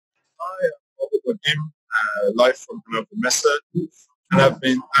Wakim, live from Hannover Messe, and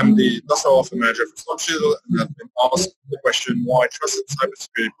I'm the industrial offer manager for Stormshield, and I've been asked the question why trusted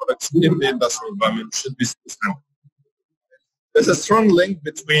cybersecurity products in the industrial environment should be standard. There's a strong link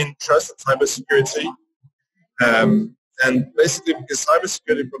between trust and cybersecurity, and basically because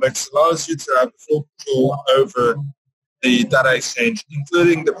cybersecurity products allows you to have full control over the data exchange,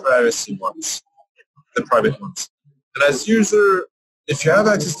 including the privacy ones, the private ones. And as user, if you have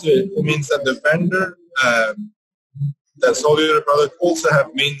access to it, it means that the vendor that sold you the product also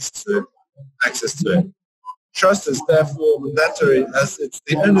have means to access to it. Trust is therefore mandatory, as it's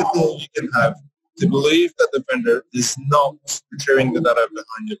the only thing you can have to believe that the vendor is not retrieving the data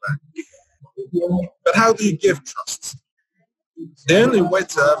behind your back. But how do you give trust? The only way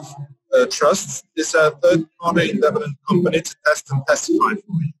to have trust is a third-party independent company to test and testify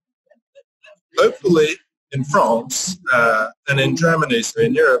for you. Locally, in France and in Germany, so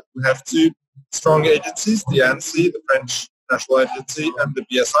in Europe, we have two strong agencies, the ANSI, the French national agency, and the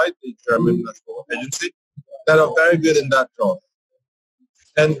BSI, the German national agency, that are very good in that job.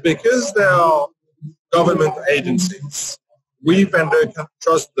 And because they are government agencies, we vendor can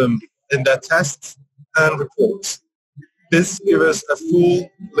trust them in their tests and reports. This gives us a full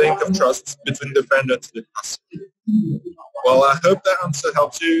link of trust between the vendor to the customer. Well, I hope that answer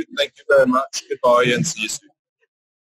helps you. Thank you very much. Goodbye and see you soon.